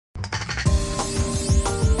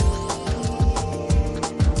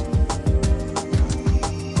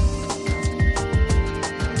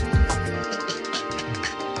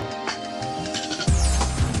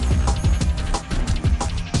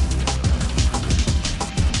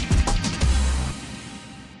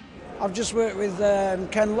I've just worked with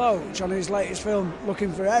Ken Loach on his latest film,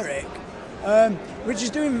 Looking for Eric, which is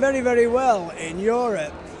doing very, very well in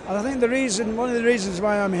Europe. And I think one of the reasons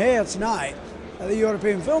why I'm here tonight at the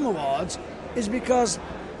European Film Awards is because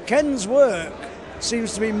Ken's work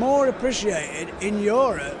seems to be more appreciated in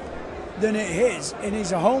Europe than it is in his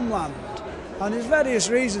homeland. And there's various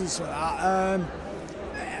reasons for that,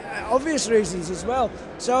 obvious reasons as well.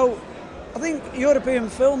 So I think European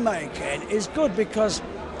filmmaking is good because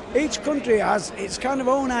each country has its kind of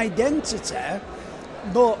own identity,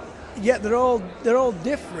 but yet they're all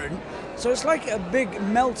different. So it's like a big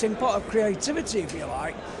melting pot of creativity, if you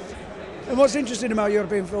like. And what's interesting about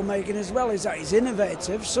European filmmaking as well is that it's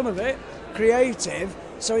innovative, some of it, creative.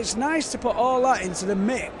 So it's nice to put all that into the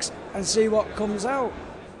mix and see what comes out.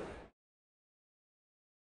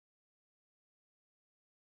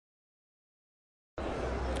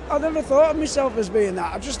 I never thought of myself as being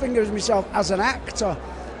that. I just think of myself as an actor.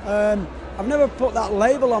 I've never put that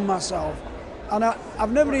label on myself. And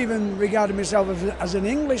I've never even regarded myself as an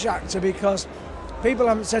English actor, because people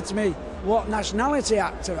haven't said to me, what nationality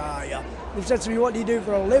actor are you? They've said to me, what do you do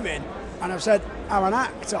for a living? And I've said, I'm an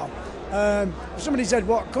actor. If somebody said,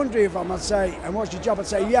 what country are you from? I'd say, and what's your job? I'd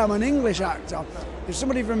say, yeah, I'm an English actor. If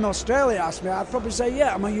somebody from Australia asked me, I'd probably say,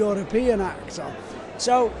 yeah, I'm a European actor.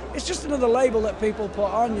 So it's just another label that people put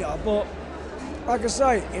on you. But like I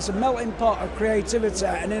say, it's a melting pot of creativity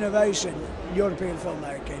and innovation in European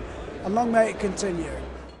filmmaking. And long may it continue.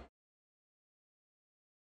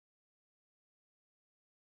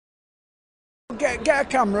 Get a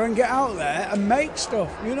camera and get out there and make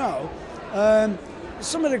stuff, you know.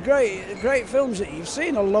 Some of the great films that you've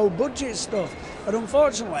seen are low budget stuff, but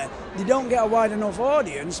unfortunately they don't get a wide enough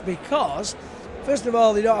audience because, first of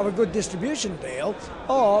all, they don't have a good distribution deal,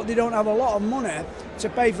 or they don't have a lot of money to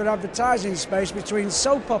pay for advertising space between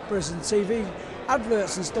soap operas and TV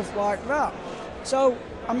adverts and stuff like that. So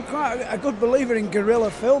I'm quite a good believer in guerrilla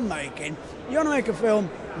filmmaking. You want to make a film,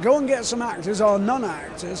 go and get some actors or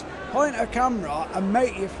non-actors, point a camera and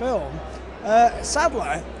make your film.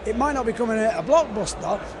 Sadly, it might not be coming a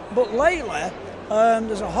blockbuster, but lately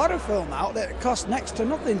there's a horror film out that costs next to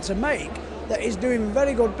nothing to make that is doing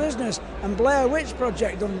very good business, and Blair Witch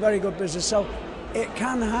Project done very good business, so it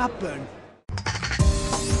can happen.